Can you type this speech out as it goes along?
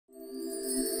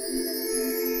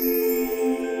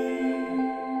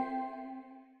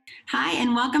Hi,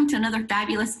 and welcome to another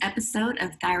fabulous episode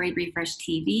of Thyroid Refresh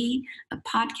TV, a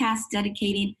podcast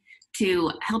dedicated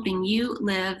to helping you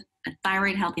live a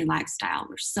thyroid healthy lifestyle.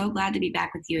 We're so glad to be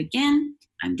back with you again.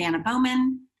 I'm Dana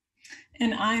Bowman.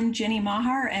 And I'm Jenny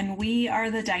Mahar, and we are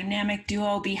the dynamic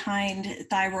duo behind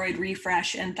Thyroid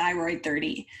Refresh and Thyroid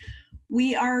 30.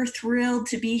 We are thrilled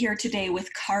to be here today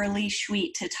with Carley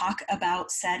Schweet to talk about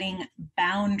setting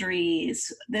boundaries.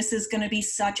 This is going to be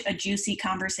such a juicy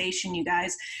conversation, you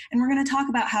guys. And we're going to talk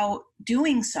about how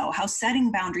doing so, how setting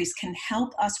boundaries can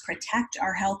help us protect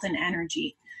our health and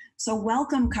energy. So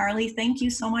welcome, Carley. Thank you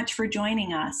so much for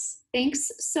joining us.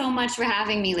 Thanks so much for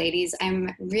having me, ladies.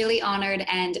 I'm really honored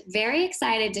and very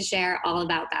excited to share all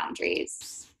about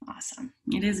boundaries. Awesome.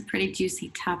 It is a pretty juicy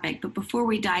topic, but before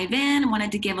we dive in, I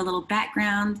wanted to give a little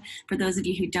background for those of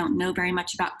you who don't know very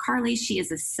much about Carley. She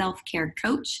is a self-care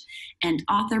coach and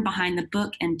author behind the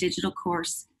book and digital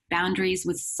course, Boundaries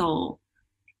with Soul.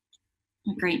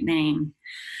 A great name.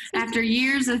 After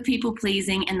years of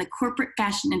people-pleasing in the corporate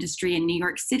fashion industry in New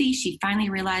York City, she finally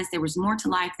realized there was more to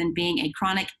life than being a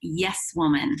chronic yes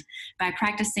woman. By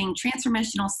practicing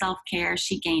transformational self-care,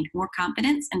 she gained more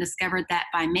confidence and discovered that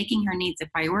by making her needs a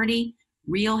priority,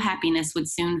 real happiness would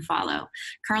soon follow.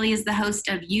 Carley is the host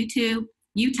of You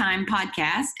Time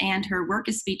podcast, and her work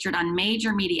is featured on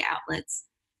major media outlets,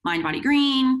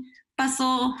 MindBodyGreen,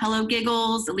 Bustle, Hello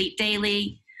Giggles, Elite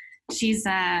Daily. She's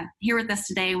here with us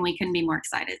today, and we couldn't be more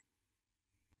excited.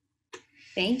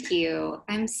 Thank you.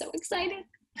 I'm so excited.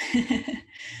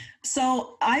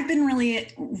 So I've been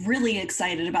really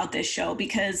excited about this show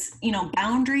because,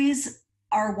 boundaries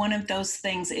are one of those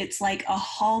things. It's like a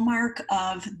hallmark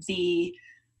of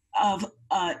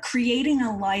creating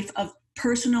a life of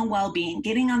personal well-being,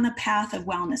 getting on the path of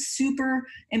wellness. Super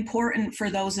important for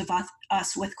those of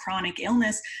us with chronic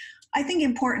illness. I think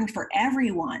important for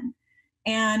everyone.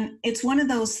 And it's one of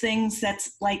those things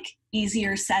that's like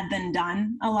easier said than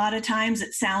done. A lot of times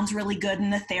it sounds really good in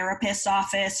the therapist's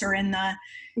office or in the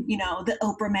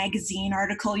Oprah magazine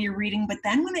article you're reading. But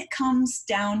then when it comes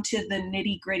down to the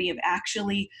nitty gritty of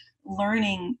actually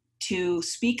learning to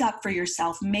speak up for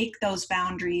yourself, make those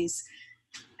boundaries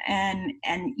and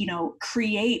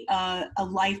create a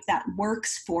life that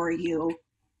works for you,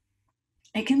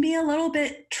 it can be a little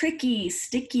bit tricky,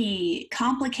 sticky,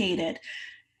 complicated.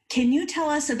 Can you tell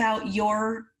us about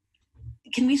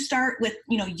can we start with,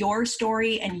 your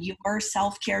story and your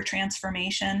self-care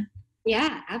transformation?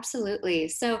 Yeah, absolutely.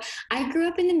 So I grew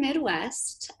up in the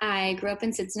Midwest. I grew up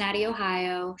in Cincinnati,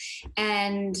 Ohio,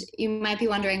 and you might be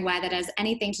wondering why that has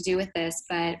anything to do with this,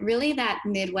 but really that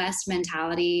Midwest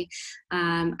mentality,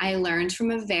 I learned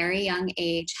from a very young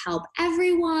age, help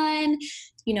everyone,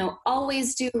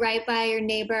 always do right by your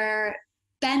neighbor,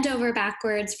 bend over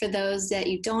backwards for those that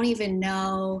you don't even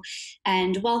know,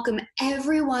 and welcome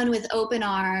everyone with open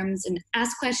arms and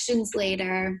ask questions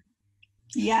later.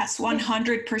 Yes,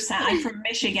 100%. I'm from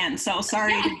Michigan, so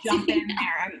sorry to jump in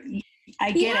there.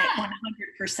 I get it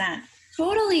 100%.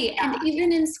 Totally. Yeah. And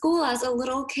even in school as a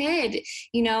little kid,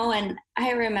 and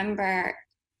I remember,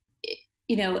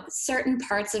 certain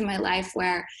parts of my life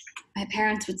where my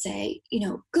parents would say,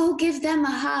 go give them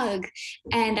a hug.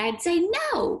 And I'd say,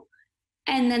 no.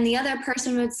 And then the other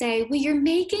person would say, well, you're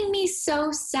making me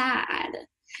so sad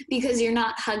because you're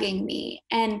not hugging me.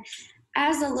 And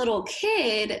as a little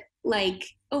kid,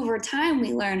 over time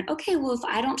we learn, okay, well, if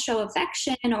I don't show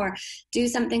affection or do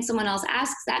something someone else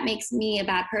asks, that makes me a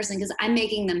bad person because I'm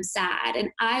making them sad. And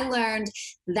I learned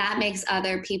that makes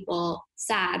other people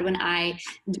sad when I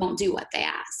don't do what they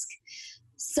ask.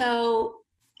 So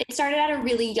it started at a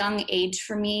really young age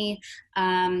for me.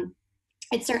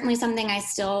 It's certainly something I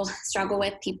still struggle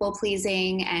with, people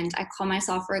pleasing, and I call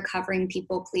myself a recovering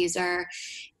people pleaser.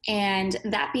 And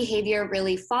that behavior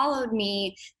really followed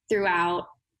me throughout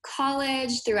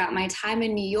college, throughout my time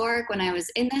in New York when I was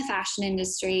in the fashion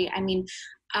industry. I mean,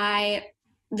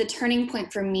 the turning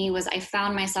point for me was I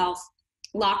found myself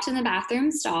locked in the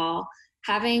bathroom stall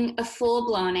having a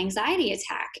full-blown anxiety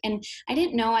attack. And I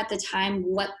didn't know at the time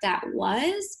what that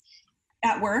was.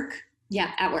 At work?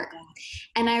 Yeah, at work.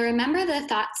 And I remember the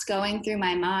thoughts going through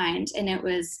my mind, and it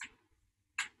was,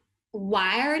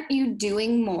 why aren't you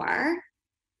doing more?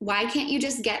 Why can't you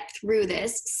just get through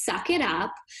this? Suck it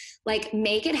up.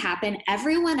 Make it happen.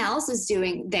 Everyone else is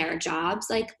doing their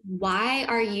jobs. Why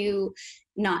are you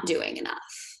not doing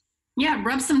enough? Yeah,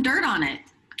 rub some dirt on it.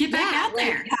 Get back out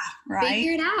there. Yeah, right.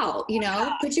 Figure it out,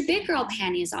 put your big girl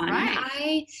panties on. Right.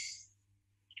 I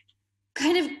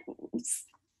kind of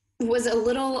was a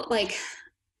little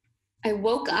I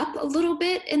woke up a little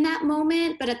bit in that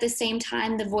moment, but at the same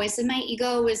time, the voice of my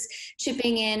ego was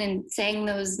chipping in and saying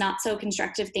those not so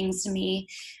constructive things to me.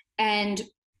 And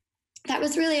that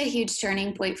was really a huge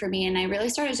turning point for me. And I really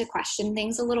started to question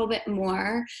things a little bit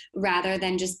more rather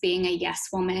than just being a yes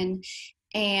woman.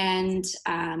 And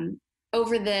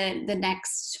over the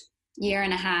next year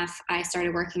and a half, I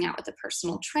started working out with a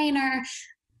personal trainer,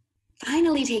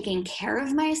 finally taking care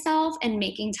of myself and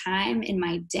making time in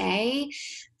my day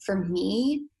for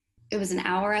me. It was an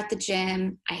hour at the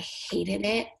gym. I hated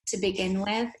it to begin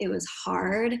with. It was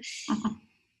hard.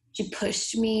 She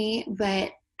pushed me,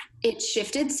 but it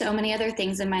shifted so many other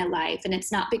things in my life. And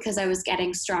it's not because I was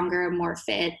getting stronger and more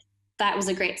fit. That was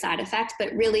a great side effect,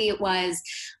 but really it was,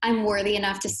 I'm worthy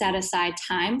enough to set aside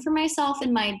time for myself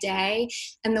in my day,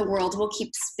 and the world will keep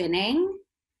spinning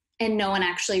and no one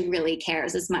actually really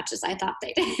cares as much as I thought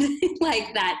they did.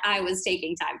 Like that I was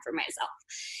taking time for myself.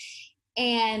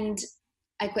 And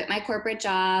I quit my corporate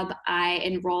job. I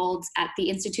enrolled at the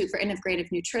Institute for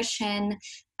Integrative Nutrition,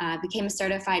 became a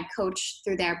certified coach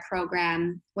through their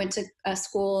program, went to a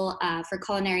school for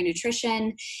culinary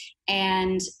nutrition,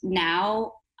 and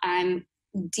now I'm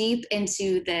deep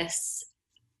into this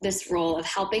role of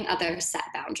helping others set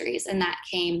boundaries. And that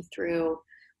came through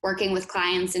working with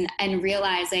clients and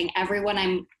realizing everyone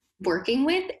I'm working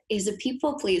with is a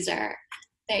people pleaser.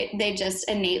 They just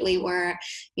innately were,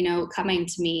 coming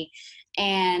to me.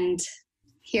 And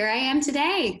here I am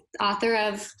today, author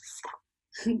of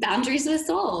Boundaries with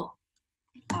Soul.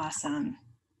 Awesome.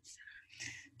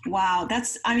 Wow.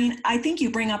 I think you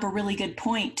bring up a really good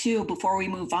point too, before we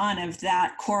move on, of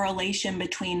that correlation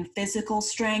between physical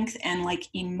strength and like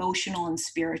emotional and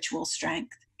spiritual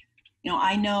strength.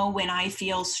 I know when I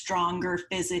feel stronger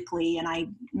physically and I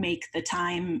make the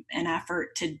time and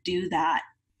effort to do that,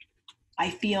 I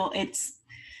feel it's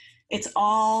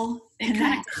all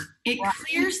connected. It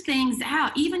clears things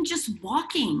out, even just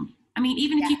walking. I mean,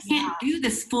 even if you can't do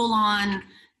this full on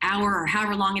hour or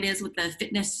however long it is with the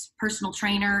fitness personal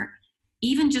trainer,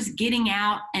 even just getting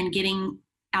out and getting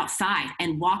outside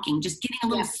and walking, just getting a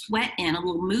little sweat in, a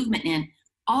little movement in,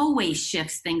 always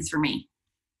shifts things for me.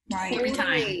 Right. Every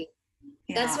time.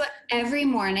 Yeah. That's what every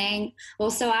morning.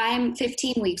 Well, so I'm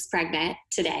 15 weeks pregnant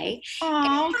today.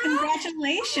 Oh,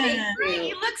 congratulations.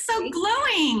 You look so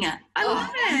glowing. I love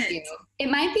it. It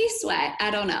might be sweat.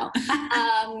 I don't know.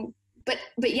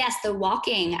 But yes, the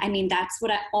walking, I mean, that's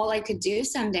all I could do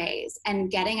some days. And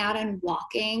getting out and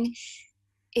walking,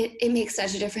 it makes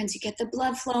such a difference. You get the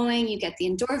blood flowing, you get the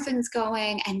endorphins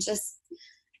going, and just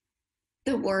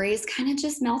the worries kind of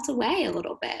just melt away a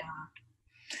little bit.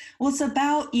 Well, it's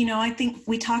about, I think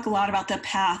we talk a lot about the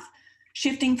path,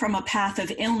 shifting from a path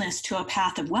of illness to a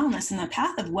path of wellness. And the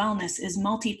path of wellness is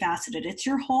multifaceted. It's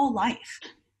your whole life.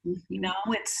 Mm-hmm.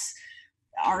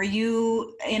 Are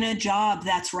you in a job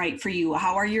that's right for you?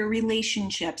 How are your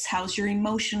relationships? How's your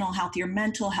emotional health, your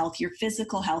mental health, your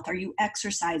physical health? Are you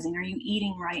exercising? Are you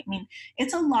eating right? I mean,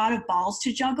 it's a lot of balls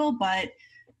to juggle, but,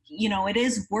 it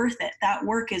is worth it. That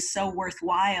work is so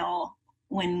worthwhile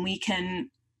when we can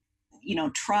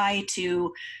try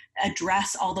to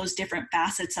address all those different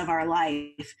facets of our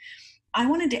life. I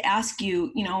wanted to ask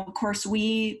you, of course,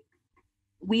 we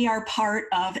are part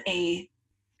of a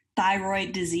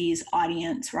thyroid disease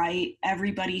audience, right?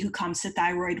 Everybody who comes to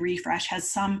Thyroid Refresh has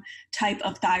some type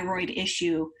of thyroid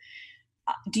issue.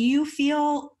 Do you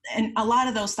feel, and a lot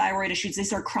of those thyroid issues,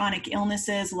 these are chronic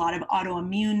illnesses, a lot of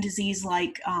autoimmune disease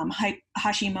like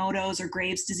Hashimoto's or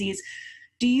Graves' disease.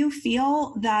 Do you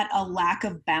feel that a lack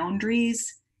of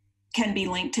boundaries can be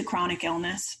linked to chronic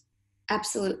illness?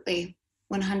 Absolutely.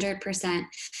 100%.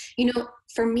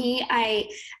 For me, I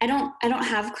don't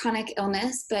have chronic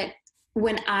illness, but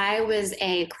when I was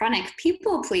a chronic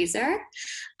people pleaser,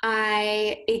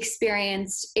 I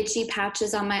experienced itchy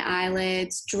patches on my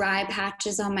eyelids, dry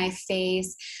patches on my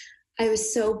face. I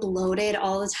was so bloated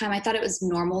all the time. I thought it was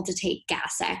normal to take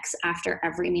Gas-X after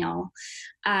every meal.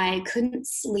 I couldn't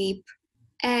sleep.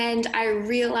 And I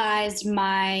realized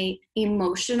my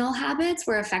emotional habits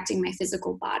were affecting my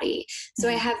physical body. So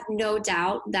I have no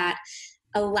doubt that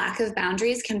a lack of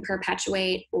boundaries can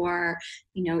perpetuate or,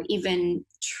 even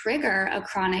trigger a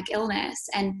chronic illness.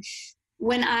 And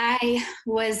when I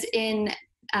was in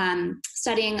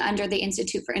studying under the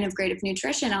Institute for Integrative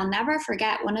Nutrition, I'll never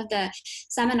forget one of the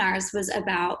seminars was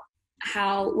about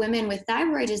how women with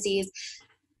thyroid disease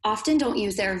often don't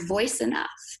use their voice enough,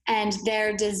 and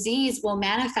their disease will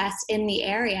manifest in the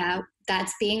area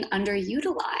that's being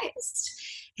underutilized.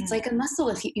 It's like a muscle.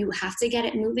 If you have to get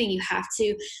it moving, you have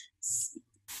to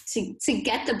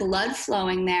get the blood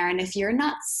flowing there. And if you're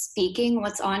not speaking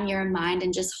what's on your mind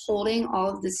and just holding all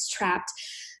of this trapped,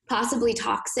 possibly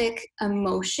toxic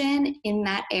emotion in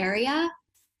that area,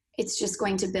 it's just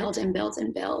going to build and build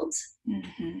and build.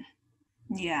 Mm-hmm.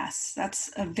 Yes, that's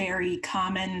a very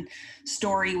common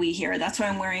story we hear. That's why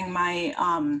I'm wearing my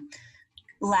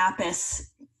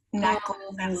lapis necklace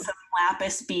and some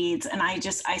lapis beads. And I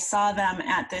saw them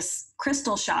at this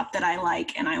crystal shop that I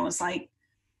like. And I was like,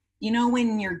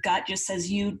 when your gut just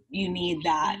says you need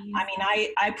that. I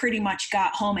mean, I pretty much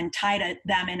got home and tied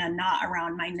them in a knot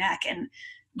around my neck, and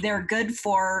they're good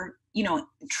for,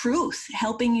 truth,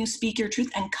 helping you speak your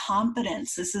truth, and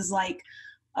confidence. This is like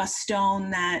a stone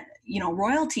that,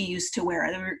 royalty used to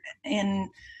wear. And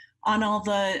on all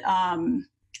the,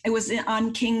 it was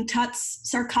on King Tut's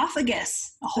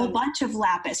sarcophagus, a whole bunch of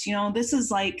lapis. This is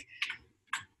like,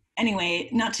 anyway,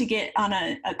 not to get on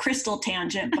a crystal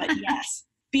tangent, but yes,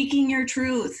 speaking your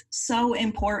truth, so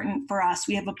important for us.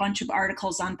 We have a bunch of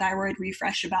articles on Thyroid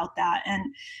Refresh about that.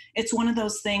 And it's one of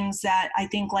those things that I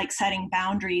think, like setting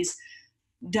boundaries,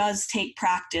 does take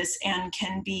practice and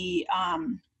can be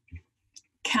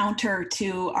counter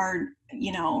to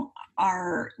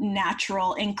our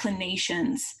natural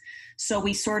inclinations. So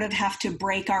we sort of have to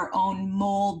break our own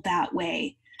mold that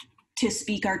way to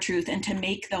speak our truth and to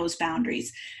make those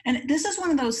boundaries. And this is one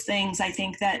of those things, I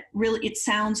think, that really, it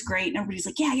sounds great and everybody's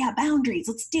like, yeah, boundaries,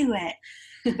 let's do it.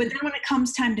 But then when it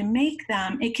comes time to make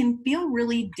them, it can feel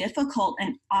really difficult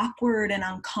and awkward and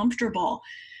uncomfortable.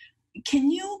 Can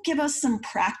you give us some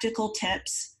practical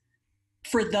tips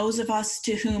for those of us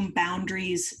to whom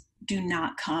boundaries do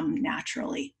not come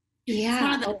naturally?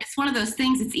 Yeah. It's one of those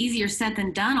things, it's easier said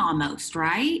than done almost,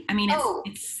 right? I mean,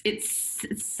 it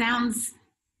sounds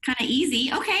kind of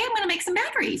easy. Okay, I'm going to make some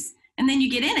boundaries. And then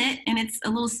you get in it and it's a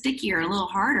little stickier, a little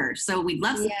harder. So we'd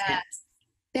love some tips.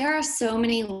 There are so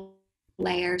many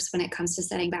layers when it comes to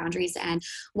setting boundaries, and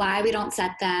why we don't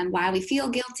set them, why we feel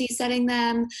guilty setting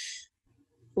them,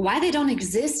 why they don't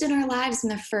exist in our lives in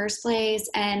the first place.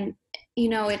 And,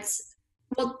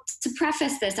 to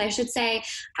preface this, I should say,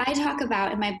 I talk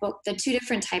about in my book the two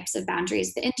different types of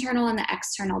boundaries, the internal and the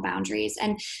external boundaries.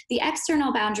 And the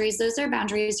external boundaries, those are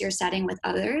boundaries you're setting with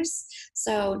others.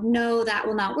 So no, that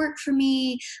will not work for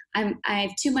me. I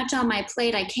have too much on my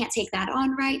plate. I can't take that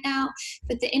on right now.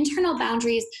 But the internal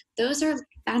boundaries, those are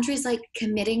boundaries like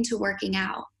committing to working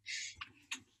out,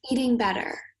 eating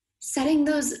better, setting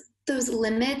those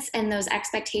limits and those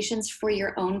expectations for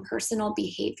your own personal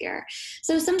behavior.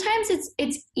 So sometimes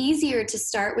it's easier to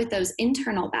start with those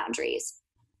internal boundaries.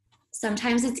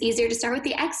 Sometimes it's easier to start with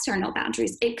the external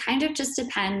boundaries. It kind of just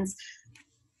depends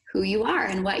who you are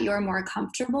and what you're more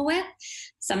comfortable with.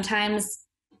 Sometimes,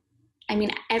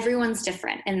 everyone's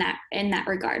different in that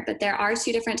regard, but there are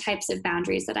two different types of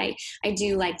boundaries that I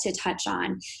do like to touch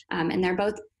on, and they're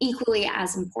both equally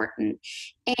as important.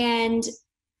 And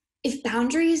if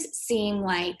boundaries seem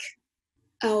like,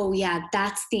 oh yeah,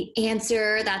 that's the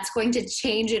answer, that's going to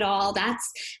change it all,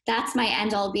 that's my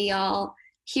end all be all,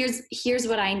 here's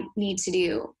what I need to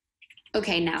do.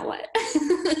 Okay, now what?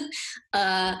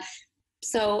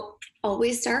 So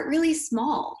always start really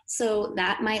small. So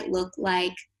that might look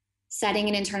like setting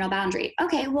an internal boundary.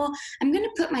 Okay, well, I'm going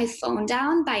to put my phone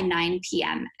down by 9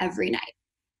 p.m. every night.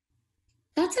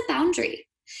 That's a boundary.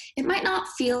 It might not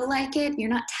feel like it. You're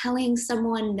not telling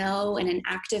someone no in an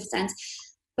active sense,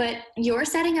 but you're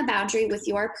setting a boundary with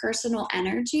your personal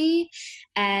energy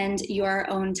and your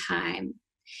own time.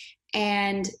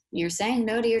 And you're saying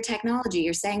no to your technology.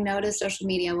 You're saying no to social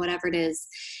media, whatever it is.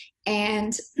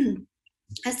 And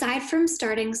aside from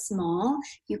starting small,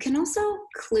 you can also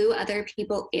clue other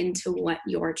people into what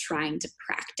you're trying to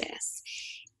practice.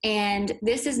 And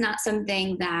this is not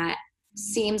something that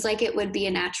seems like it would be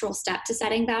a natural step to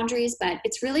setting boundaries, but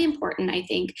it's really important, I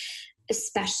think,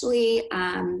 especially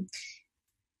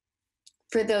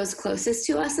for those closest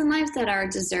to us in life that are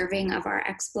deserving of our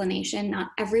explanation.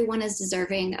 Not everyone is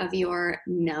deserving of your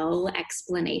no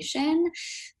explanation,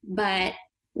 but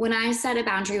when I set a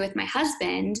boundary with my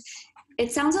husband,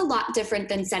 it sounds a lot different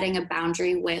than setting a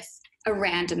boundary with a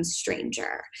random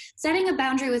stranger. Setting a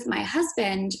boundary with my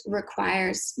husband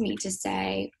requires me to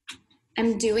say,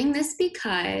 I'm doing this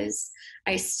because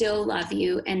I still love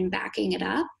you, and backing it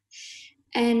up.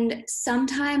 And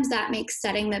sometimes that makes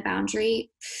setting the boundary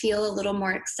feel a little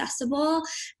more accessible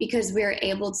because we're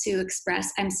able to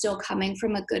express, I'm still coming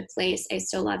from a good place. I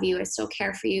still love you. I still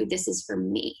care for you. This is for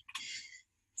me.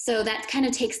 So that kind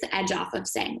of takes the edge off of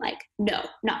saying like, no,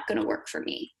 not going to work for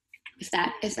me. If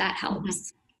that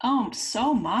helps. Oh,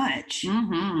 so much.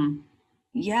 Mm-hmm.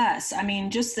 Yes. I mean,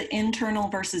 just the internal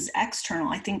versus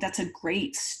external. I think that's a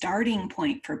great starting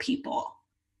point for people.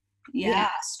 Yeah.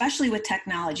 Especially with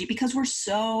technology, because we're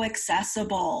so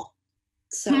accessible.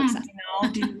 So accessible.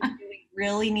 Doing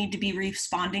really need to be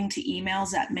responding to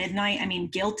emails at midnight? I mean,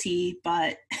 guilty,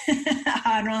 but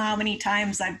I don't know how many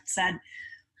times I've said,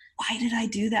 why did I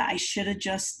do that? I should have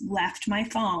just left my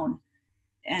phone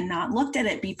and not looked at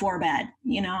it before bed,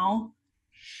 you know?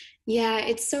 Yeah,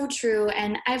 it's so true.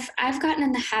 And I've gotten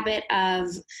in the habit of,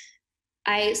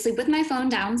 I sleep with my phone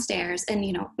downstairs, and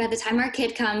by the time our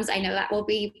kid comes, I know that will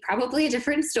be probably a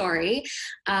different story.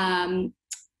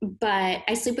 But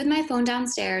I sleep with my phone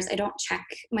downstairs. I don't check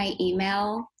my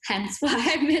email, hence why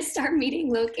I missed our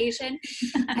meeting location.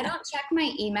 I don't check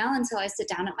my email until I sit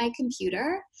down at my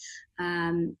computer.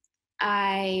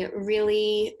 I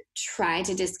really try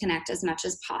to disconnect as much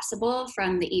as possible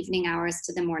from the evening hours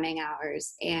to the morning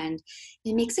hours, and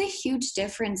it makes a huge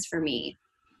difference for me.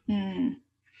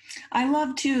 I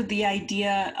love too the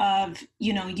idea of,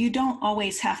 you don't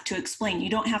always have to explain. You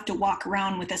don't have to walk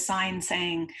around with a sign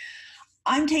saying,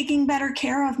 I'm taking better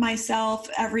care of myself,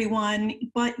 everyone.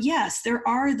 But yes, there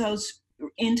are those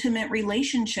intimate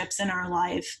relationships in our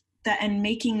life and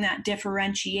making that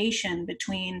differentiation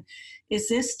between, is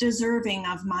this deserving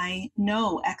of my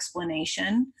no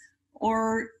explanation,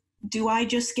 or do I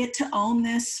just get to own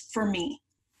this for me?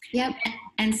 Yep.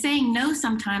 And saying no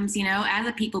sometimes, as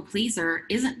a people pleaser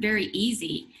isn't very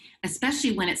easy,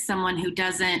 especially when it's someone who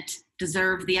doesn't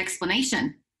deserve the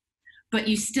explanation. But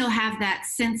you still have that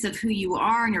sense of who you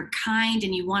are, and you're kind,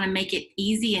 and you want to make it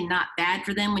easy and not bad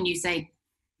for them when you say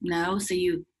no. So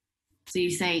you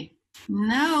say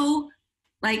no,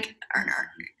 like, right?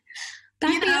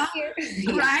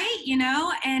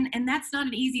 And that's not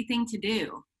an easy thing to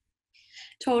do.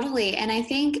 Totally. And I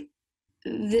think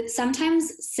that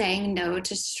sometimes saying no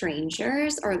to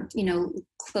strangers or,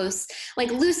 close,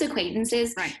 like loose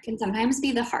acquaintances, right, can sometimes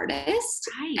be the hardest.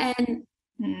 Right. And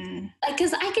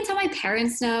because I can tell my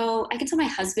parents no, I can tell my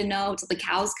husband no till the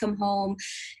cows come home,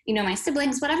 my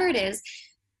siblings, whatever it is.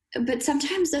 But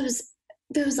sometimes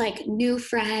those like new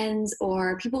friends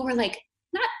or people were like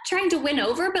not trying to win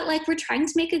over, but like we're trying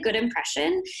to make a good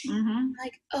impression.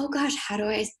 Like, oh gosh, how do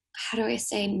I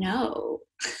say no?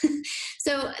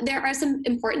 So there are some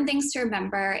important things to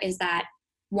remember is that,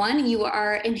 one, you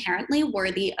are inherently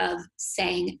worthy of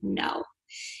saying no.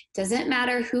 Doesn't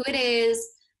matter who it is,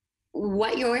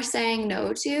 what you're saying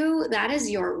no to, that is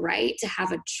your right to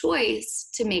have a choice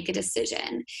to make a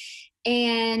decision.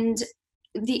 And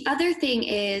the other thing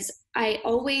is, I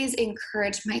always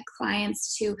encourage my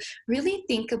clients to really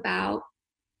think about,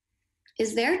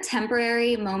 is there a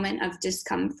temporary moment of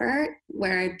discomfort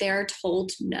where they're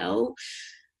told no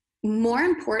more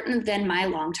important than my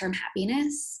long-term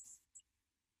happiness?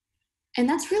 And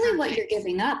that's really what you're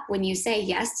giving up when you say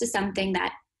yes to something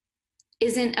that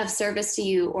isn't of service to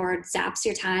you or zaps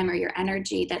your time or your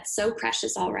energy that's so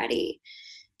precious already.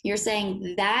 You're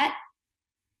saying that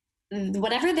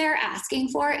whatever they're asking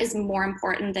for is more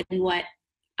important than what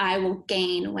I will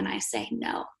gain when I say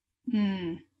no.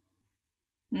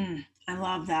 I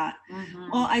love that.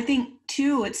 Well, I think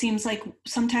too, it seems like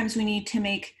sometimes we need to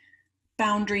make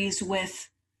boundaries with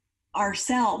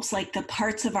ourselves, like the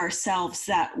parts of ourselves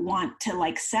that want to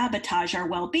like sabotage our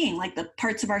well-being, like the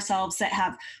parts of ourselves that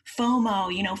have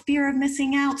FOMO, fear of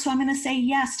missing out. So I'm going to say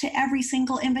yes to every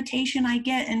single invitation I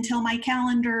get until my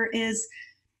calendar is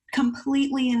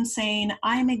completely insane.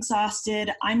 I'm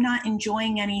exhausted. I'm not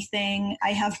enjoying anything. I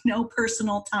have no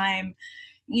personal time.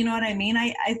 You know what I mean?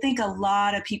 I think a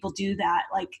lot of people do that.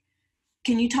 Like,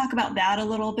 can you talk about that a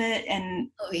little bit? And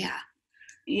oh yeah.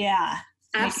 Yeah.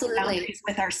 Absolutely. Boundaries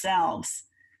with ourselves.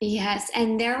 Yes.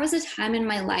 And there was a time in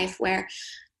my life where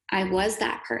I was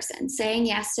that person saying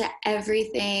yes to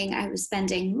everything. I was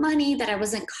spending money that I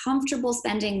wasn't comfortable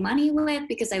spending money with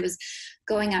because I was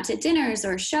going out to dinners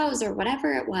or shows or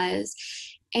whatever it was.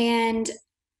 And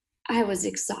I was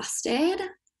exhausted.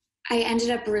 I ended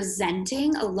up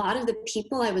resenting a lot of the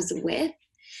people I was with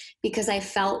because I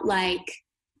felt like,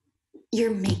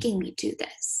 you're making me do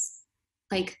this.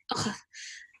 Like, ugh.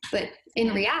 But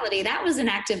in reality, that was an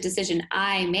active decision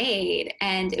I made.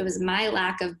 And it was my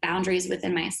lack of boundaries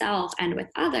within myself and with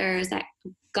others that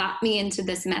got me into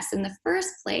this mess in the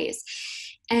first place.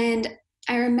 And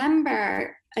I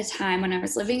remember a time when I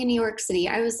was living in New York City.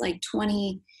 I was like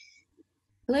 20.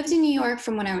 I lived in New York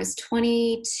from when I was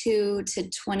 22 to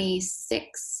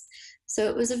 26. So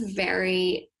it was a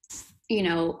very,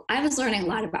 I was learning a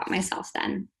lot about myself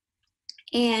then.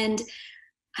 And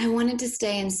I wanted to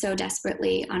stay in so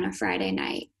desperately on a Friday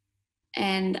night.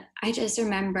 And I just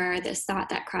remember this thought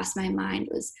that crossed my mind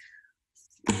was,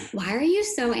 why are you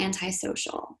so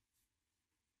antisocial?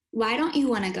 Why don't you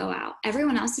want to go out?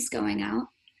 Everyone else is going out.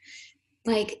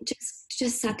 Like,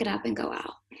 just suck it up and go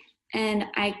out. And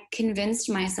I convinced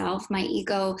myself, my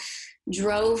ego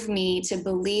drove me to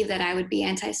believe that I would be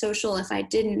antisocial if I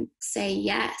didn't say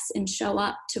yes and show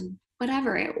up to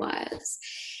whatever it was.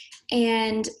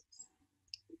 And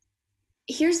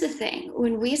here's the thing,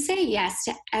 when we say yes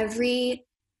to every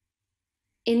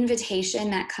invitation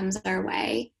that comes our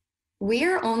way,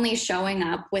 we're only showing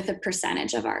up with a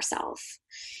percentage of ourselves.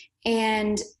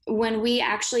 And when we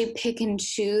actually pick and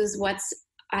choose what's,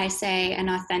 I say, an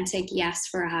authentic yes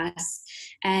for us,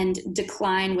 and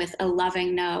decline with a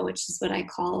loving no, which is what I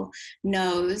call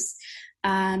no's,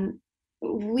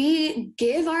 we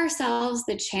give ourselves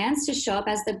the chance to show up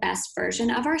as the best version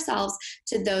of ourselves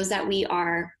to those that we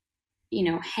are,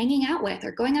 hanging out with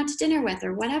or going out to dinner with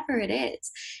or whatever it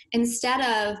is, instead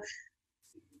of,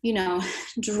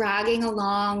 dragging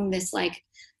along this like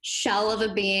shell of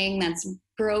a being that's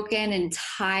broken and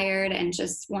tired and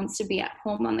just wants to be at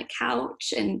home on the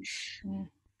couch. And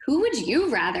who would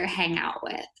you rather hang out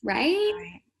with,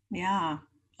 right? Yeah,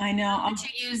 I know.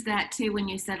 Did you use that too when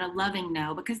you said a loving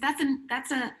no? Because that's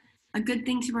a good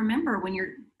thing to remember when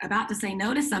you're about to say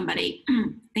no to somebody.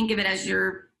 Think of it as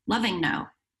your loving no.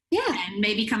 Yeah. And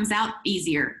maybe comes out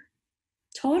easier.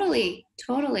 Totally.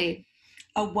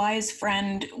 A wise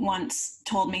friend once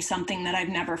told me something that I've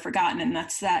never forgotten, and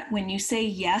that's that when you say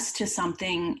yes to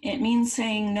something, it means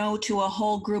saying no to a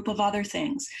whole group of other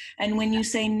things. And when you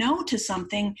say no to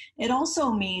something, it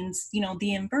also means,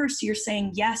 the inverse, you're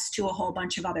saying yes to a whole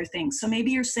bunch of other things. So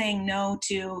maybe you're saying no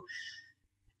to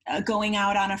going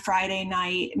out on a Friday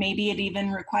night. Maybe it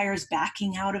even requires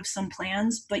backing out of some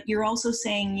plans, but you're also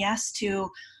saying yes to,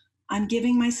 I'm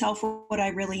giving myself what I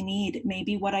really need.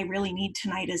 Maybe what I really need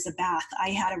tonight is a bath. I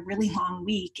had a really long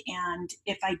week, and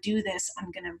if I do this, I'm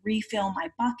going to refill my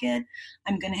bucket.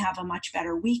 I'm going to have a much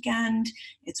better weekend.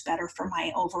 It's better for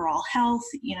my overall health,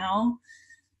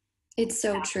 It's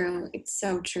so true. It's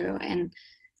so true. And,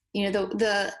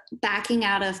 the backing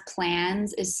out of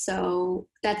plans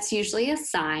that's usually a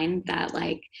sign that,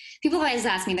 like, people always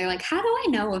ask me, they're like, how do I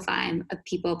know if I'm a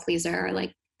people pleaser or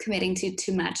like committing to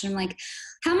too much? And I'm like,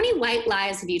 how many white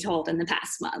lies have you told in the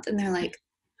past month? And they're like,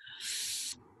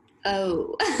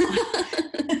 oh.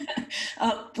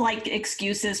 Like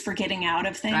excuses for getting out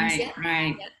of things.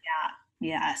 Right. Yeah.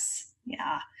 Yes.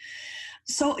 Yeah.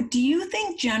 So do you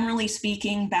think, generally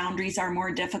speaking, boundaries are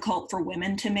more difficult for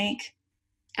women to make?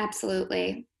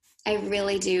 Absolutely. I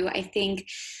really do. I think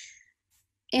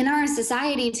in our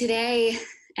society today,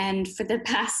 and for the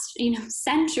past,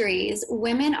 centuries,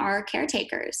 women are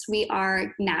caretakers. We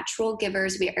are natural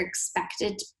givers. We are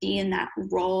expected to be in that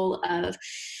role of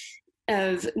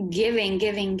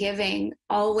giving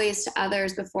always to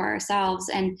others before ourselves.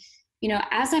 And,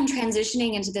 as I'm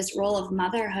transitioning into this role of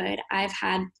motherhood, I've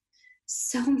had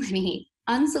so many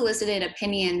unsolicited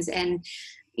opinions and,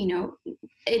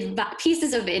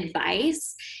 pieces of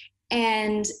advice.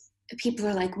 And people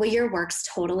are like, well, your work's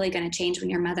totally going to change when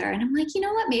you're a mother. And I'm like, you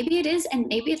know what? Maybe it is. And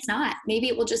maybe it's not. Maybe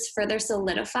it will just further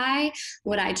solidify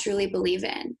what I truly believe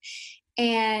in.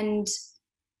 And,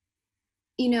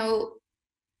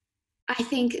 I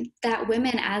think that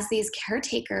women, as these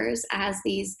caretakers,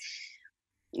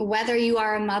 whether you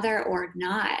are a mother or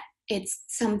not, it's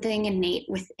something innate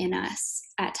within us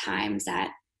at times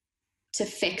that to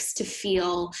fix, to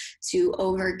feel, to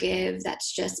overgive,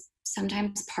 that's just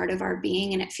sometimes part of our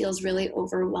being, and it feels really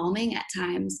overwhelming at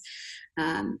times.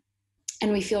 And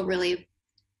we feel really,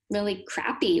 really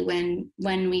crappy when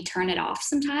we turn it off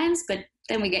sometimes, but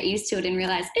then we get used to it and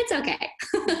realize it's okay.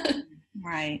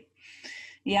 Right.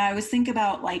 Yeah. I was thinking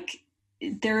about, like,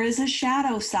 there is a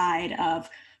shadow side of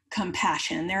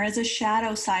compassion. There is a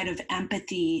shadow side of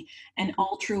empathy and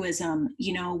altruism,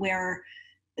 where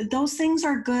those things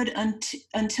are good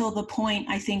until the point,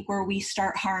 I think, where we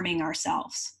start harming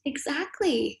ourselves.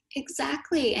 Exactly.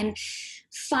 And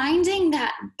finding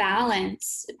that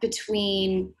balance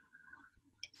between,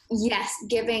 yes,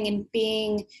 giving and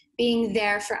being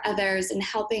there for others and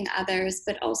helping others,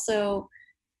 but also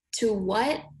to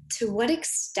what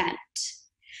extent.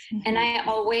 Mm-hmm. And I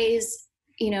always,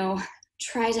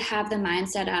 try to have the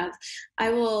mindset of, I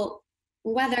will,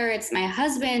 whether it's my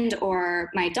husband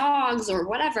or my dogs or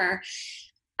whatever,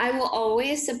 I will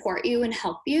always support you and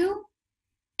help you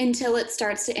until it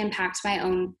starts to impact my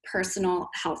own personal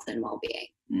health and well-being.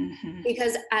 Mm-hmm.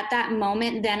 Because at that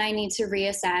moment, then I need to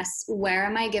reassess, where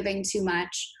am I giving too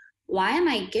much? Why am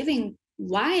I giving?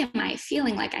 Why am I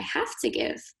feeling like I have to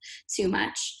give too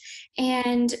much?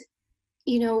 And,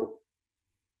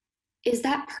 is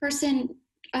that person,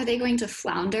 are they going to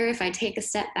flounder if I take a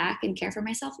step back and care for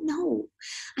myself? No,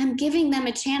 I'm giving them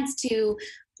a chance to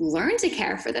learn to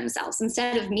care for themselves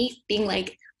instead of me being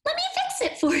like, let me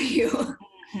fix it for you.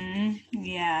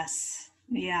 Yes.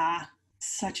 Yeah.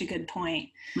 Such a good point.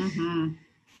 Mm-hmm.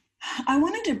 I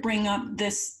wanted to bring up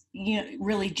this,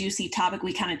 really juicy topic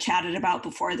we kind of chatted about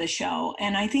before the show.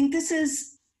 And I think this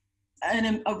is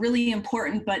a really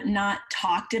important but not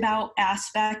talked about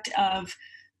aspect of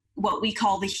what we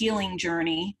call the healing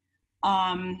journey.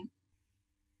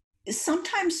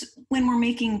 Sometimes when we're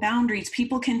making boundaries,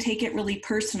 people can take it really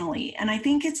personally. And I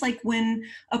think it's like when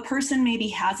a person maybe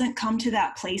hasn't come to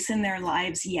that place in their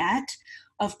lives yet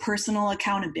of personal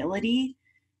accountability,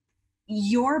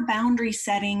 your boundary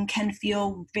setting can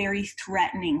feel very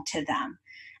threatening to them.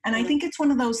 And I think it's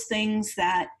one of those things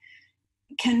that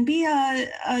can be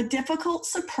a difficult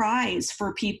surprise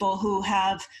for people who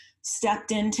have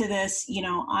stepped into this,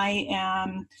 I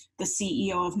am the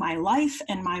CEO of my life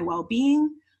and my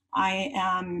well-being. I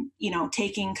am,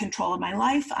 taking control of my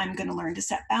life. I'm going to learn to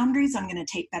set boundaries. I'm going to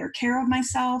take better care of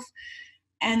myself.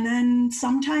 And then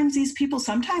sometimes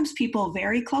people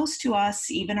very close to us,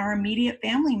 even our immediate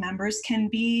family members, can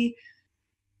be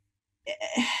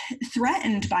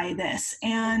threatened by this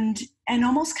and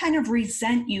almost kind of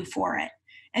resent you for it.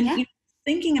 And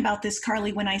thinking about this,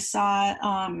 Carley, when I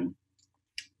saw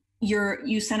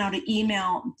you sent out an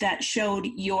email that showed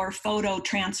your photo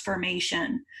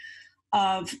transformation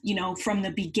of, from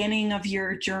the beginning of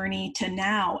your journey to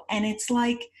now. And it's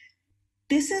like,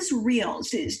 this is real.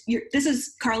 This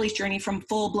is Carley's journey from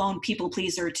full-blown people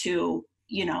pleaser to,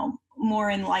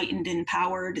 more enlightened,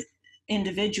 empowered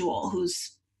individual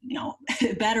who's,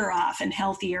 better off and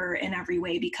healthier in every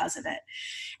way because of it.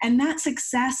 And that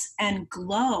success and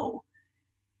glow,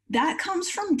 that comes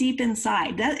from deep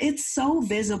inside. That it's so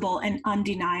visible and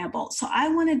undeniable. So I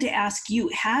wanted to ask you,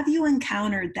 have you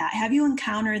encountered that? Have you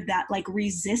encountered that like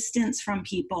resistance from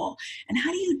people? And how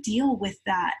do you deal with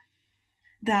that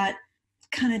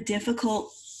kind of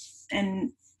difficult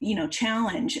and,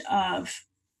 challenge of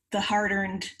the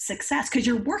hard-earned success? Because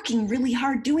you're working really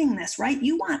hard doing this, right?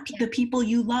 You want the people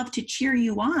you love to cheer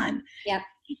you on. Yep.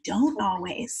 They don't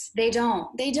always. They don't.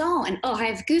 And I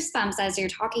have goosebumps as you're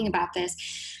talking about this.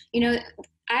 I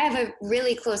have a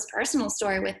really close personal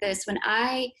story with this. When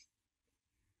I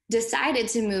decided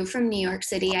to move from New York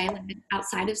City, I live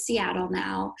outside of Seattle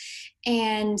now.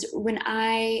 And when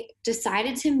I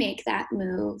decided to make that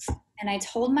move, and I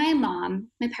told my mom,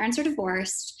 my parents are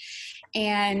divorced,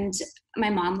 and my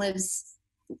mom lives,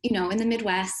 in the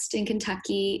Midwest in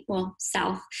Kentucky, well,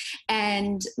 South,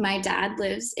 and my dad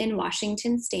lives in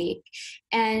Washington State.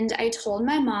 And I told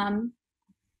my mom,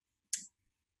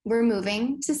 we're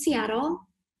moving to Seattle.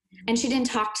 And she didn't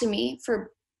talk to me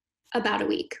for about a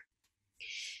week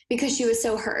because she was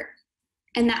so hurt.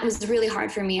 And that was really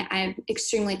hard for me. I'm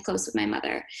extremely close with my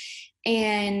mother.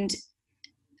 And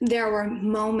there were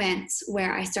moments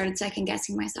where I started second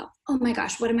guessing myself. Oh my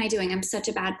gosh, what am I doing? I'm such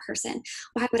a bad person.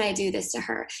 Why would I do this to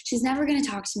her? She's never going to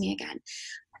talk to me again.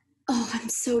 Oh, I'm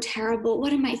so terrible.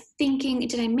 What am I thinking?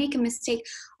 Did I make a mistake?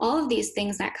 All of these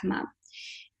things that come up.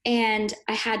 And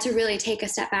I had to really take a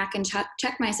step back and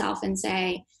check myself and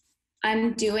say,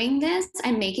 I'm doing this.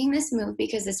 I'm making this move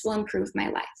because this will improve my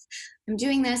life. I'm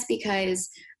doing this because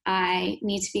I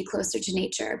need to be closer to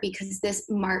nature, because this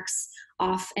marks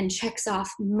off and checks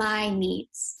off my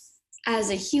needs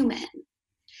as a human.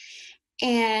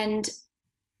 And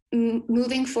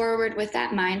moving forward with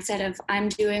that mindset of I'm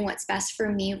doing what's best for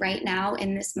me right now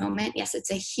in this moment. Yes, it's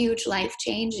a huge life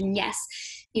change. And yes,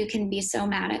 you can be so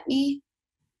mad at me.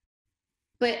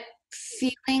 But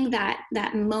feeling that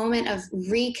moment of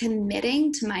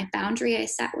recommitting to my boundary I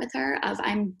set with her of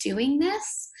I'm doing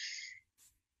this,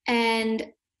 and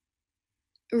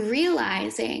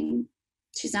realizing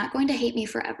she's not going to hate me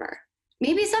forever.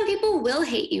 Maybe some people will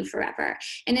hate you forever.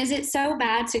 And is it so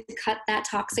bad to cut that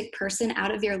toxic person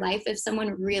out of your life if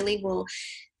someone really will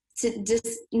to just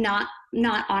not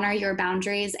honor your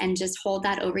boundaries and just hold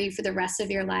that over you for the rest of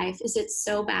your life? Is it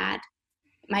so bad?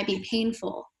 It might be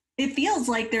painful. It feels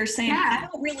like they're saying, I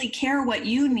don't really care what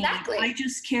you need. Exactly. I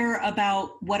just care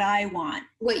about what I want.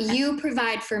 What you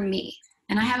provide for me.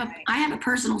 And I have a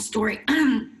personal story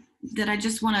that I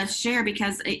just want to share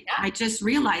because I just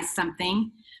realized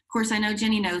something. Of course, I know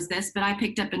Jenny knows this, but I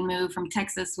picked up and moved from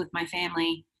Texas with my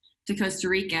family to Costa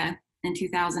Rica in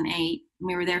 2008.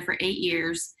 We were there for 8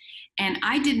 years, and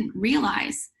I didn't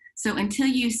realize. So until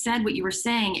you said what you were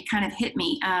saying, it kind of hit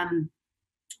me.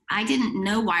 I didn't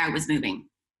know why I was moving.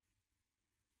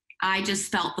 I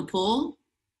just felt the pull.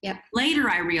 Yep. Later,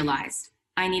 I realized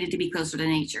I needed to be closer to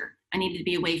nature. I needed to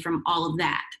be away from all of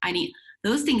that.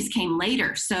 Those things came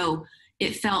later. So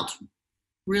it felt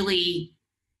really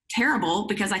terrible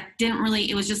because I didn't really,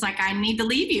 it was just like, I need to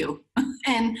leave you.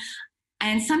 and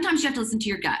sometimes you have to listen to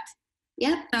your gut.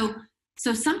 Yeah.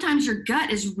 So sometimes your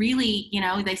gut is really,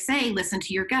 they say, listen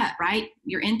to your gut, right?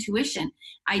 Your intuition.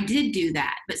 I did do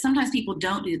that, but sometimes people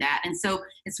don't do that. And so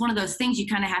it's one of those things you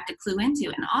kind of have to clue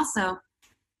into. And also,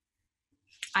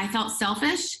 I felt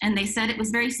selfish, and they said it was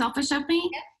very selfish of me.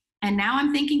 Yep. And now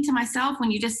I'm thinking to myself,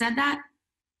 when you just said that,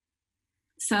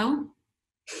 so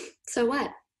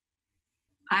what?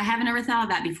 I haven't ever thought of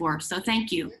that before. So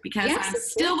thank you, because I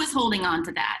still was holding on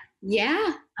to that.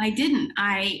 Yeah. I didn't.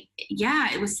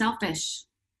 It was selfish.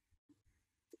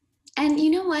 And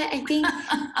you know what? I think,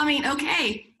 I mean,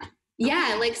 okay.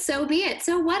 Yeah, like, so be it.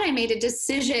 So what? I made a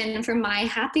decision for my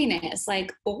happiness.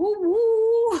 Like,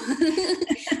 oh,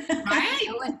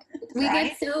 right?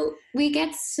 We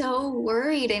get so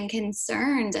worried and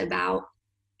concerned about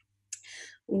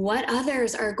what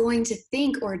others are going to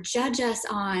think or judge us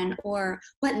on, or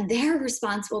what their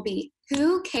response will be.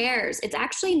 Who cares? It's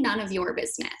actually none of your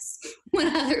business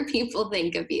what other people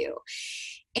think of you.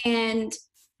 And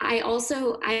I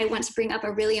want to bring up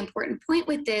a really important point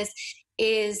with this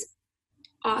is,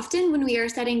 often when we are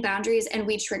setting boundaries and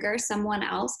we trigger someone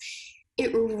else,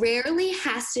 it rarely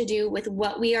has to do with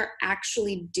what we are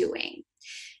actually doing.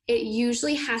 It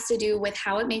usually has to do with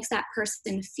how it makes that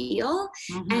person feel,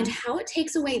 mm-hmm. and how it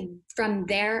takes away from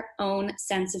their own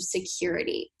sense of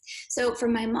security. So for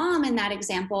my mom in that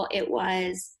example, it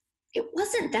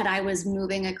wasn't that I was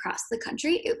moving across the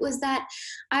country. It was that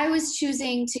I was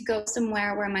choosing to go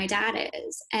somewhere where my dad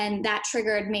is. And that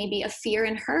triggered maybe a fear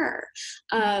in her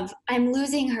of, I'm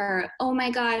losing her. Oh my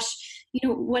gosh,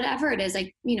 whatever it is,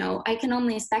 I can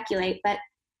only speculate, but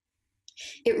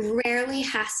it rarely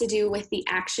has to do with the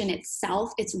action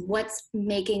itself. It's what's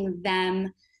making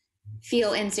them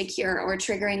feel insecure or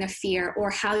triggering a fear, or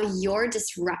how you're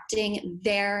disrupting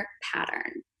their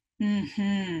pattern.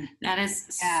 Mm-hmm. That is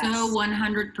so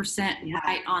 100%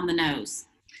 right on the nose.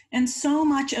 And so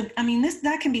much of,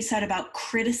 that can be said about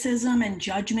criticism and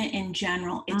judgment in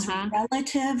general. It's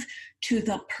relative to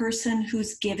the person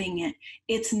who's giving it.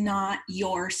 It's not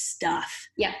your stuff.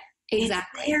 Yeah,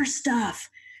 exactly. It's their stuff.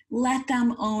 Let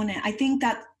them own it. I think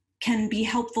that can be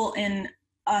helpful in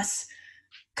us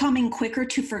coming quicker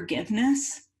to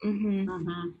forgiveness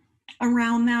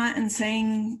around that, and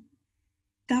saying,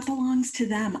 that belongs to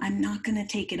them. I'm not going to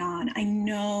take it on. I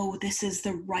know this is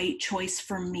the right choice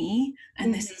for me,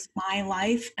 and this is my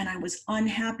life, and I was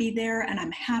unhappy there, and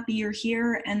I'm happier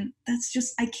here, and that's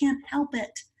just, I can't help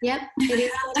it. Yep. It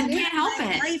is I can't help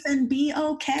it. Life and be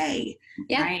okay.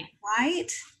 Yeah.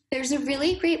 Right? There's a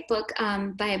really great book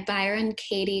by Byron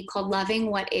Katie called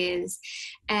Loving What Is.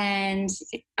 And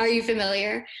are you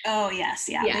familiar? Oh, yes.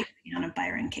 Yeah. Big fan of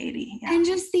Byron Katie. Yeah. And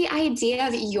just the idea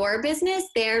of your business,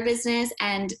 their business,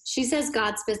 and she says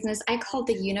God's business. I call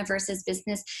it the universe's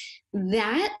business.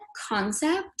 That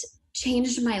concept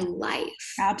changed my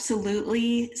life.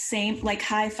 Absolutely. Same. Like,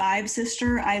 high five,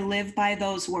 sister. I live by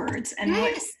those words. And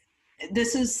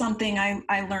this is something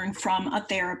I learned from a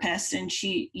therapist, and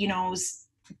she, was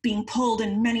being pulled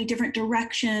in many different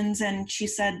directions. And she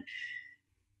said,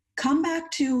 come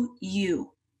back to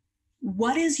you.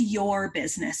 What is your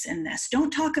business in this?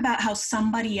 Don't talk about how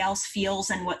somebody else feels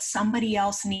and what somebody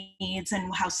else needs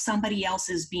and how somebody else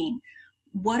is being.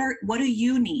 What do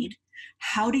you need?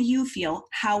 How do you feel?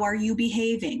 How are you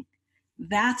behaving?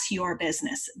 That's your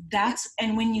business.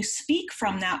 And when you speak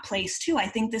from that place too, I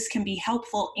think this can be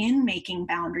helpful in making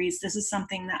boundaries. This is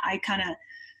something that I kind of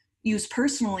use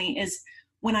personally, is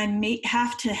when I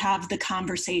have to have the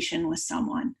conversation with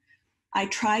someone, I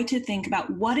try to think about,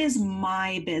 what is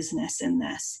my business in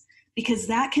this? Because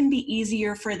that can be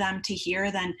easier for them to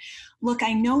hear than, look,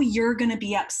 I know you're going to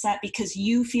be upset because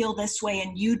you feel this way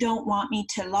and you don't want me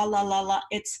to la, la, la, la.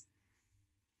 It's,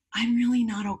 I'm really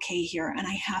not okay here, and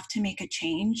I have to make a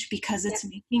change because it's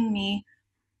making me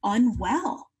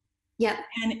unwell. Yep.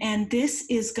 And this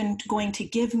is going to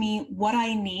give me what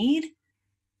I need.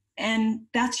 And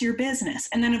that's your business.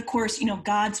 And then, of course,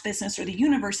 God's business, or the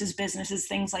universe's business, is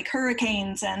things like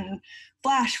hurricanes and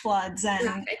flash floods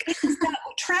and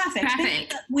traffic.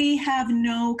 That we have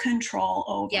no control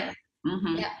over. Yeah.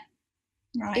 Mm-hmm. Yeah.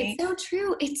 Right. It's so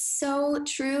true. It's so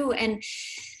true. And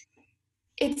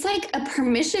it's like a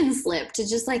permission slip to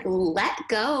just like let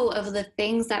go of the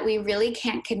things that we really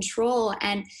can't control.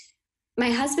 And my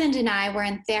husband and I were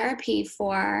in therapy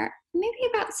for maybe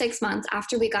about 6 months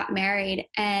after we got married,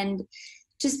 and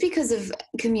just because of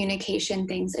communication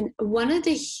things. And one of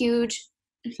the huge,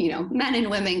 men and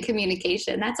women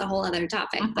communication, that's a whole other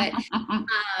topic, but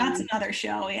that's another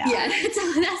show. Yeah. Yeah.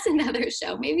 That's another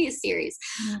show, maybe a series.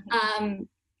 Mm-hmm.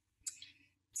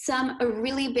 A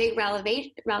really big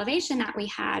revelation that we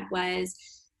had was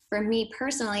for me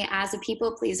personally, as a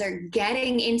people pleaser,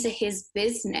 getting into his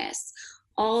business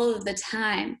all of the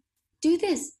time. Do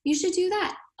this, you should do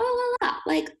that. Oh, la, la.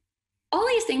 Like all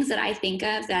these things that I think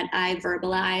of that I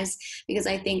verbalize because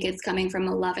I think it's coming from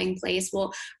a loving place.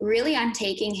 Well, really, I'm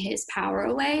taking his power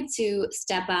away to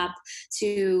step up,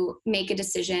 to make a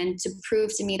decision, to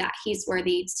prove to me that he's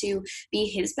worthy to be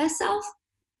his best self.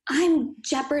 I'm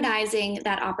jeopardizing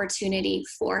that opportunity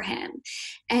for him.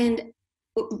 And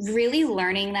really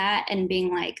learning that and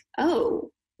being like, oh,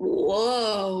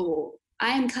 whoa,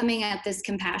 I am coming at this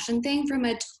compassion thing from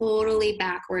a totally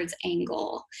backwards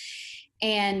angle.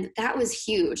 And that was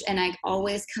huge. And I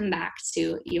always come back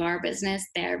to your business,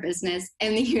 their business,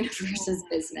 and the universe's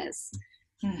business.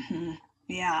 Mm-hmm.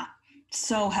 Yeah.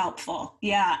 So helpful.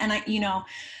 Yeah. And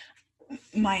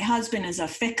my husband is a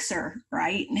fixer,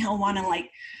 right? And he'll want to like,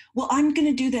 well, I'm going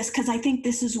to do this because I think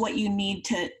this is what you need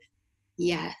to.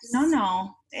 Yes.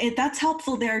 No, that's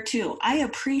helpful there too. I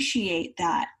appreciate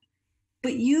that.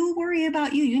 But you worry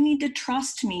about you. You need to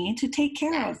trust me to take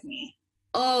care of me.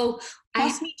 Oh,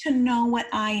 Trust me to know what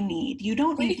I need. You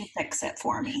don't need to fix it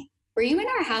for me. Were you in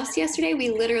our house yesterday? We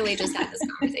literally just had this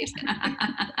conversation.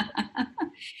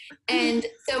 And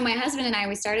so my husband and I,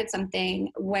 we started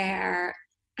something where,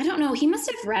 I don't know, he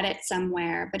must have read it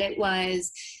somewhere, but it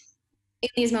was in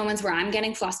these moments where I'm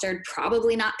getting flustered,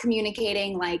 probably not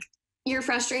communicating, like, you're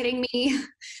frustrating me.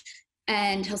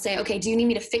 And he'll say, okay, do you need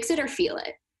me to fix it or feel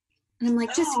it? And I'm like,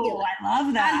 just feel it. I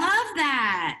love that. I love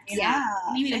that. Yeah.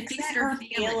 You need me to fix it or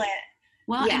feel it.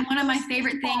 Well, Yeah. and one of my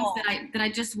favorite things that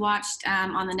I just watched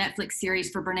on the Netflix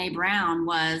series for Brene Brown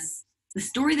was the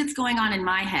story that's going on in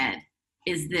my head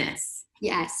is this.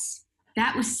 Yes.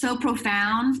 That was so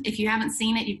profound. If you haven't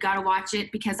seen it, you've got to watch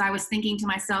it because I was thinking to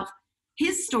myself,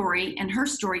 his story and her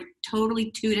story,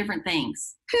 totally two different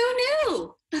things. Who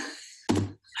knew?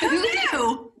 Who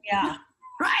knew? Yeah.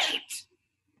 Right.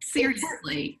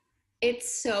 Seriously.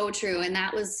 It's so true. And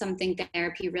that was something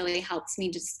therapy really helped me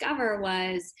discover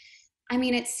was, I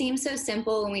mean, it seems so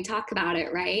simple when we talk about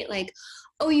it, right? Like,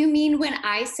 oh, you mean when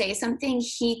I say something,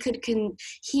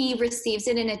 he receives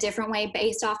it in a different way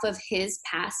based off of his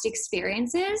past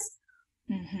experiences?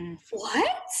 Mm-hmm.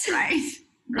 What? Right.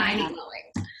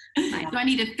 Mind-blowing. Do I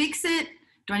need to fix it?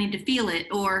 Do I need to feel it?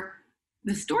 Or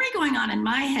the story going on in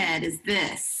my head is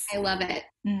this. I love it.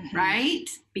 Mm-hmm. Right?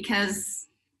 Because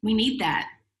we need that.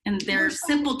 And they're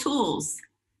simple tools.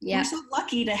 Yeah. We're so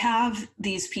lucky to have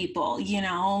these people,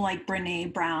 like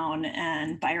Brene Brown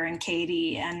and Byron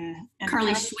Katie and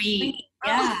Carley Schweet.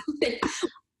 Yeah. Oh,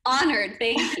 honored.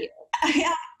 Thank you.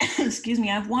 Excuse me.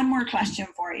 I have one more question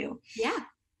for you. Yeah.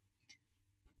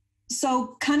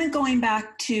 So kind of going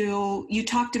back to, you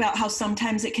talked about how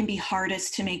sometimes it can be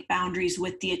hardest to make boundaries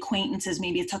with the acquaintances.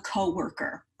 Maybe it's a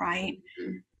coworker, right?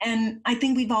 Mm-hmm. And I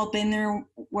think we've all been there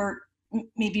where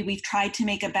maybe we've tried to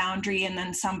make a boundary and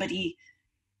then somebody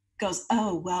goes,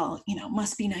 oh, well,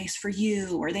 must be nice for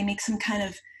you. Or they make some kind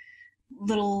of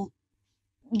little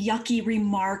yucky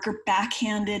remark or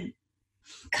backhanded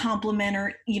compliment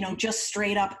or, just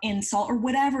straight up insult or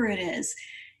whatever it is.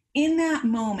 In that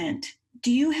moment,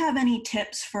 do you have any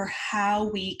tips for how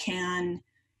we can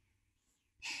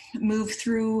move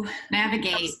through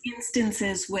navigate those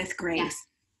instances with grace? Yes.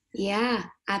 Yeah,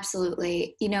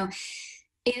 absolutely.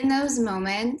 In those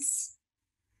moments,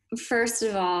 first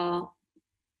of all,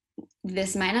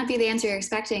 this might not be the answer you're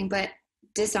expecting, but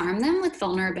disarm them with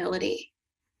vulnerability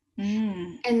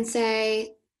and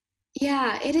say,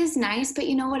 yeah, it is nice, but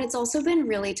you know what? It's also been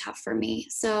really tough for me.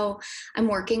 So I'm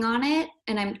working on it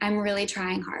and I'm really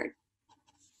trying hard.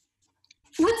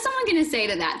 What's someone going to say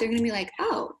to that? They're going to be like,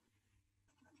 oh,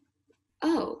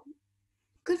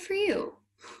 good for you.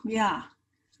 Yeah.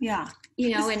 Yeah.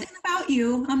 And it's about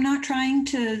you. I'm not trying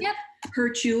to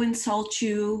hurt you, insult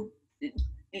you,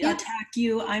 attack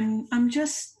you. I'm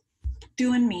just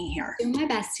doing me here. Doing my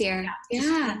best here. Just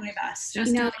doing my best.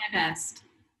 Just doing my best.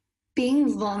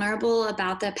 Being vulnerable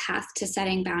about the path to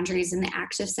setting boundaries and the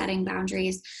act of setting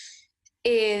boundaries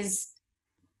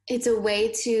it's a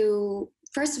way to,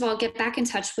 first of all, get back in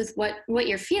touch with what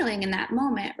you're feeling in that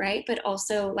moment, right? But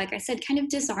also, like I said, kind of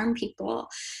disarm people.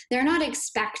 They're not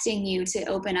expecting you to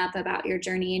open up about your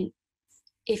journey. And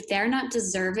if they're not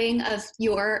deserving of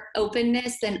your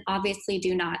openness, then obviously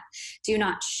do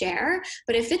not share.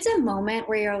 But if it's a moment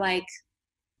where you're like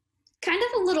kind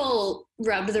of a little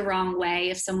rubbed the wrong way,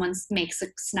 if someone makes a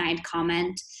snide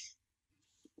comment,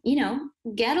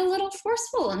 get a little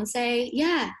forceful and say,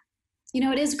 yeah,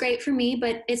 it is great for me,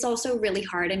 but it's also really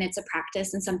hard and it's a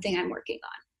practice and something I'm working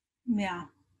on. Yeah.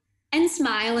 And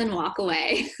smile and walk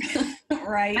away.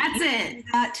 Right. That's it.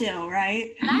 That too,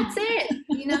 right? That's it.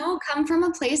 come from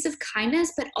a place of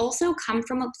kindness, but also come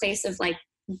from a place of like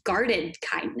guarded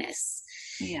kindness.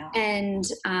 Yeah. And,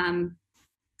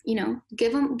 you know,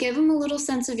 give them a little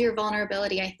sense of your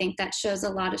vulnerability. I think that shows a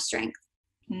lot of strength.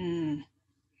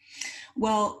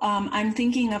 Well, I'm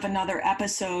thinking of another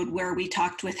episode where we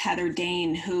talked with Heather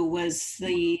Dane, who was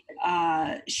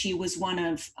she was one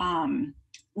of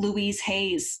Louise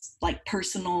Hay's like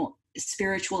personal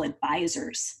spiritual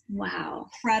advisors. Wow.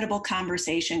 Incredible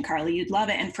conversation, Carley. You'd love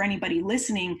it. And for anybody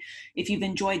listening, if you've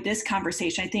enjoyed this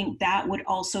conversation, I think that would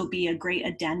also be a great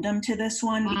addendum to this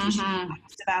one, because she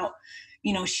talks about,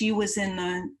 you know, she was in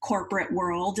the corporate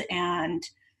world and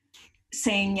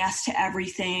saying yes to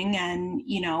everything, and,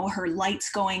 you know, her lights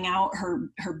going out,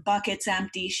 her bucket's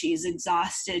empty, she's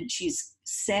exhausted, she's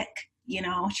sick, you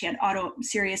know, she had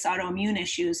serious autoimmune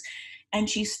issues, and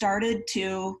she started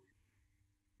to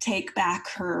take back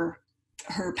her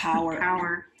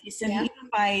power. And even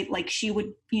by, like, she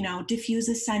would, you know, diffuse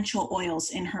essential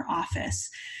oils in her office.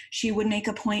 She would make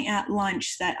a point at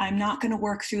lunch that I'm not going to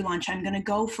work through lunch. I'm going to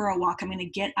go for a walk. I'm going to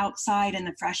get outside in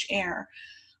the fresh air.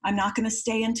 I'm not going to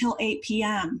stay until 8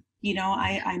 p.m. You know,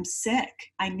 I'm sick.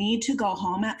 I need to go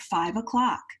home at 5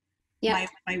 o'clock. Yep.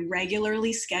 My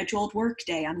regularly scheduled work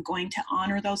day. I'm going to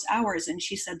honor those hours. And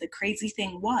she said the crazy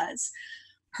thing was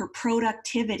her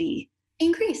productivity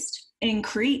increased. And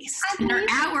her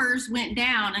hours went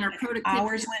down, and her productivity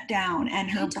hours went down,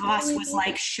 and her boss was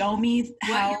like, show me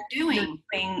how you're doing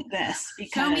this.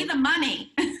 Show me the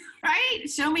money, right?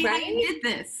 Show me how you did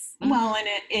this. Well, and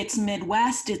it's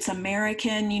Midwest, it's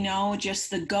American, you know, just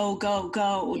the go,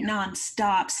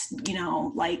 nonstop, you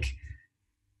know, like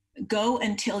go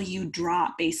until you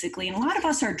drop, basically. And a lot of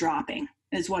us are dropping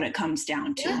is what it comes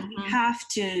down to. Yeah.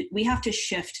 We have to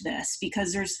shift this,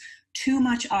 because there's too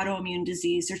much autoimmune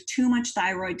disease, there's too much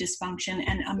thyroid dysfunction,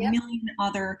 and a million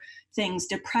other things,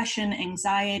 depression,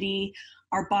 anxiety.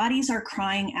 Our bodies are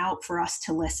crying out for us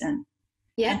to listen.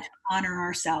 And to honor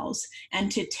ourselves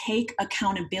and to take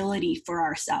accountability for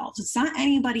ourselves. It's not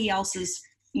anybody else's,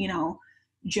 you know,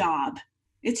 job.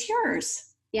 It's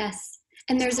yours. Yes.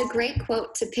 And there's a great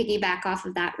quote to piggyback off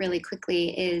of that really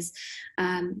quickly is,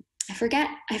 I forget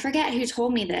who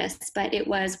told me this, but it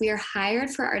was, we are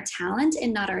hired for our talent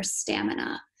and not our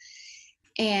stamina.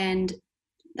 And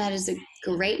that is a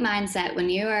great mindset when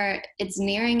it's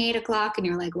nearing 8 o'clock and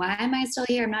you're like, why am I still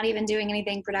here? I'm not even doing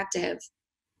anything productive.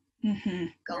 Mm-hmm.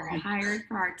 We're hired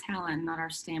for our talent, not our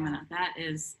stamina. That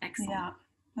is excellent. Yeah,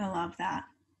 I love that.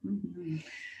 Mm-hmm.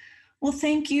 Well,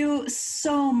 thank you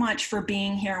so much for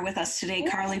being here with us today,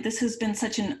 Carley. This has been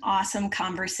such an awesome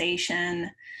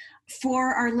conversation.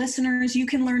 For our listeners, you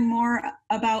can learn more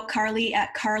about Carley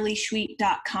at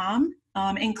carleyschweet.com,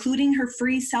 including her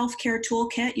free self-care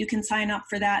toolkit. You can sign up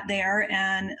for that there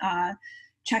and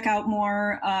check out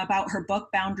more about her book,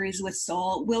 Boundaries with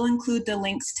Soul. We'll include the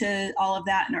links to all of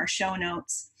that in our show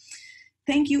notes.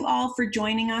 Thank you all for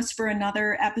joining us for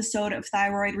another episode of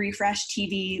Thyroid Refresh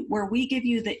TV, where we give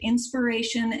you the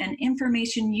inspiration and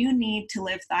information you need to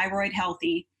live thyroid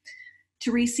healthy.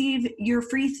 To receive your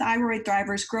free Thyroid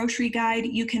Thrivers grocery guide,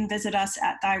 you can visit us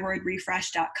at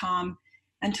thyroidrefresh.com.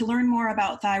 And to learn more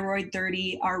about Thyroid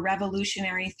 30, our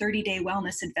revolutionary 30-day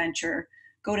wellness adventure,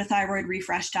 go to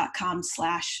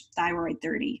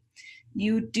thyroidrefresh.com/thyroid30.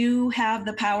 You do have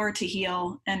the power to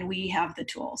heal, and we have the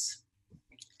tools.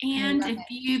 And if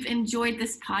you've enjoyed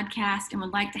this podcast and would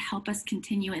like to help us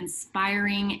continue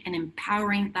inspiring and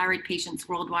empowering thyroid patients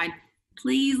worldwide,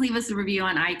 please leave us a review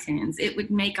on iTunes. It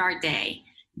would make our day.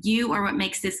 You are what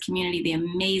makes this community the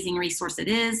amazing resource it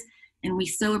is, and we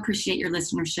so appreciate your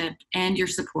listenership and your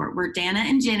support. We're Dana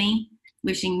and Jenny,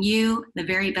 wishing you the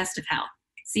very best of health.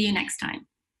 See you next time.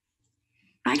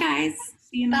 Bye, guys.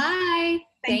 See you next time. Bye.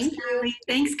 Thanks, Carley.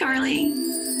 Thanks, Carley.